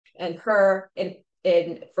And her in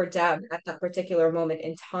for Deb at that particular moment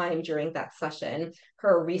in time during that session,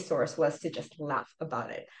 her resource was to just laugh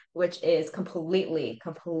about it, which is completely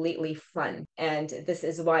fun. And this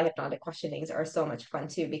is why hypnotic questionings are so much fun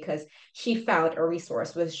too, because she found a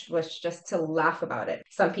resource which was just to laugh about it.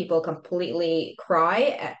 Some people completely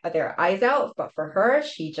cry at their eyes out, but for her,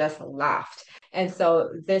 she just laughed. And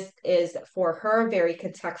so this is for her very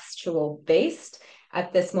contextual based.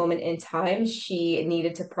 At this moment in time, she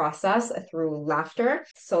needed to process through laughter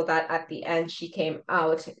so that at the end she came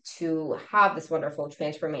out to have this wonderful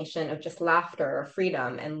transformation of just laughter,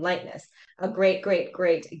 freedom, and lightness. A great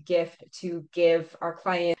gift to give our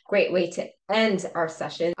client. Great way to end our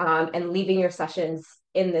session, and leaving your sessions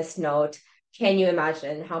in this note. Can you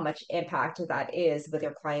imagine how much impact that is with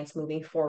your clients moving forward?